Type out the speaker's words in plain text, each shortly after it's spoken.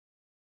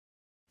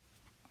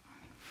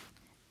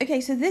Okay,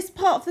 so this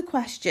part of the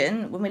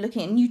question, when we're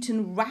looking at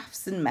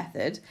Newton-Raphson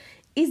method,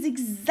 is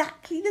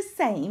exactly the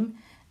same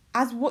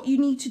as what you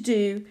need to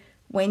do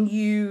when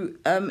you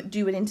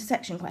do an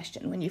intersection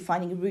question, when you're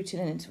finding a root in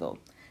an interval.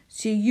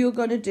 So you're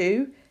going to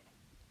do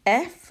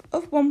f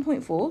of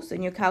 1.4, so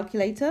in your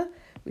calculator,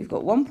 we've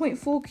got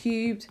 1.4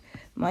 cubed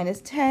minus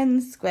 10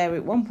 square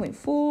root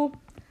 1.4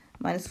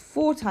 minus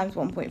 4 times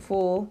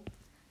 1.4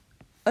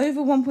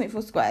 over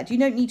 1.4 squared. You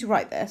don't need to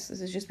write this.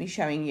 This is just me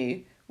showing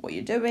you what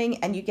you're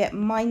doing, and you get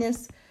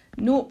minus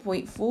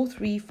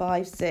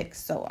 0.4356,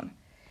 so on.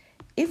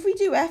 If we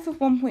do f of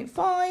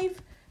 1.5,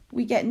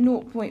 we get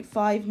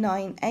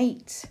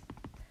 0.598,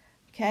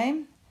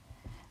 okay?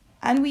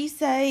 And we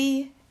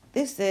say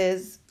this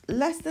is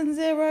less than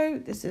 0,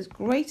 this is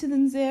greater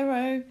than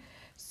 0,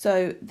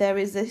 so there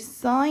is a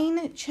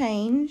sign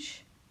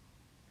change,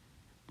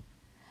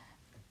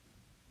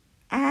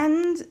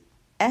 and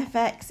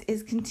fx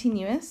is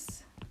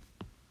continuous,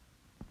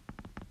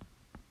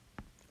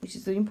 which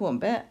is the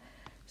important bit.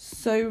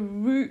 So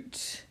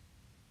root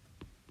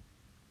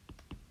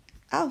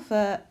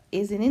alpha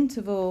is an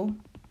interval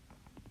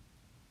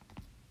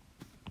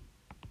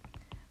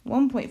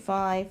 1.4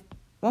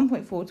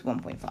 to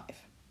 1.5.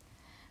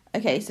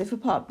 Okay, so for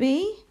part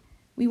B,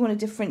 we want to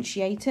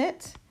differentiate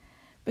it.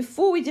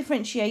 Before we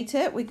differentiate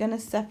it, we're going to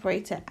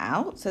separate it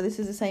out. So this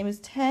is the same as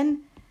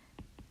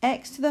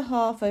 10x to the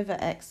half over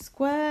x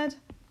squared,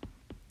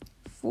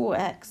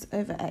 4x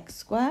over x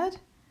squared,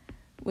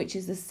 which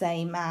is the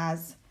same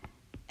as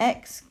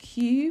x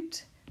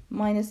cubed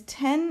minus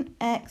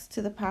 10x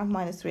to the power of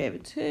minus 3 over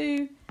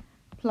 2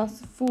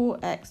 plus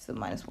 4x to the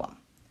minus 1.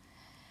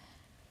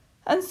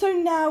 And so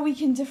now we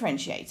can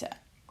differentiate it.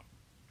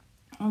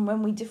 And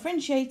when we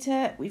differentiate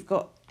it, we've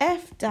got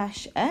f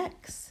dash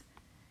x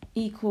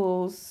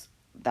equals,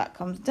 that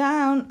comes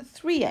down,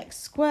 3x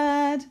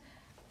squared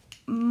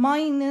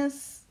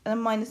minus,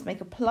 and minus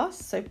make a plus,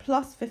 so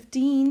plus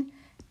 15x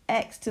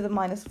to the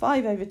minus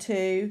 5 over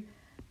 2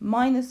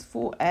 minus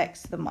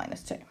 4x to the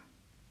minus 2.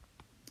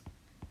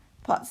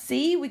 Part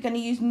C, we're going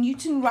to use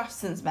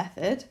Newton-Raphson's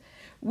method,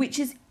 which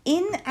is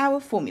in our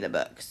formula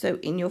book. So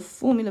in your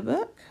formula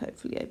book,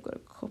 hopefully I've got a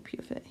copy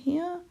of it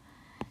here,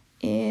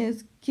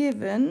 is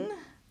given,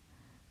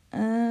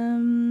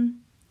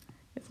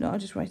 if not, I'll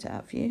just write it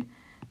out for you.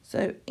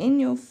 So in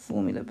your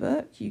formula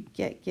book, you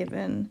get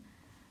given,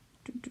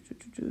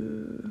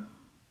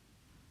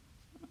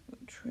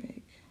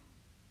 trig,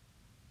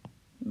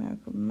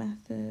 numerical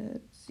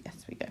methods,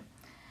 yes, we go.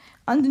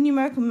 Under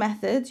numerical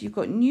methods, you've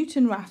got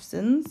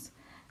Newton-Raphson's,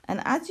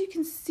 and as you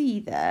can see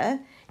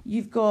there,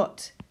 you've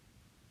got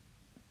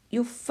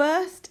your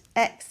first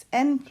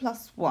xn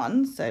plus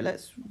 1, so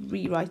let's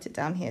rewrite it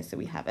down here so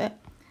we have it.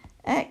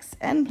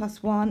 Xn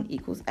plus 1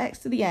 equals x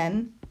to the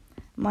n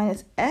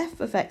minus f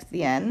of x to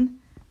the n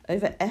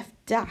over f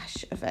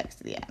dash of x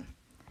to the n.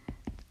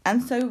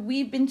 And so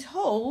we've been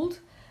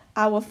told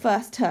our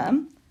first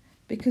term,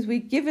 because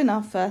we've given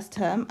our first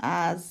term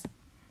as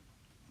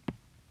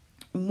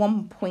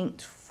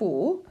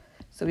 1.4.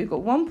 So we've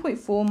got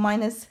 1.4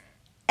 minus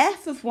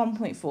f of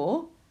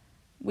 1.4,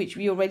 which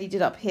we already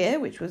did up here,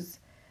 which was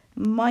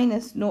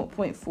minus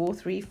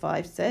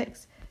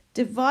 0.4356,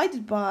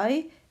 divided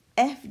by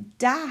f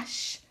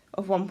dash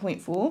of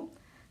 1.4.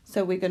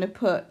 So we're going to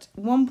put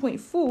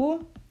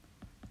 1.4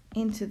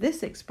 into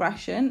this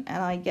expression,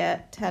 and I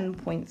get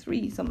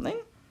 10.3 something.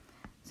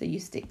 So you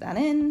stick that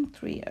in,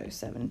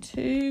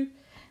 3072,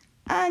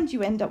 and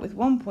you end up with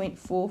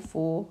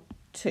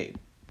 1.442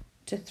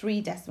 to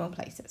 3 decimal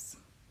places.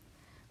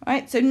 All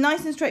right, so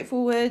nice and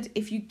straightforward.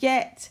 If you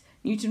get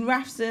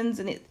Newton-Raphson's,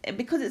 and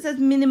because it says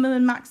minimum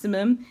and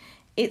maximum,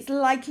 it's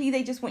likely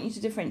they just want you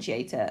to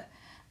differentiate it.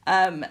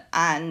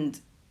 And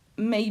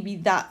maybe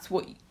that's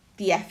what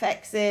the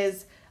fx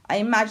is. I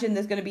imagine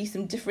there's going to be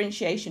some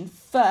differentiation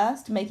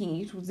first, making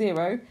it equal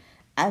 0,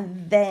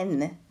 and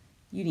then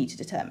you need to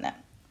determine it.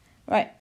 Right.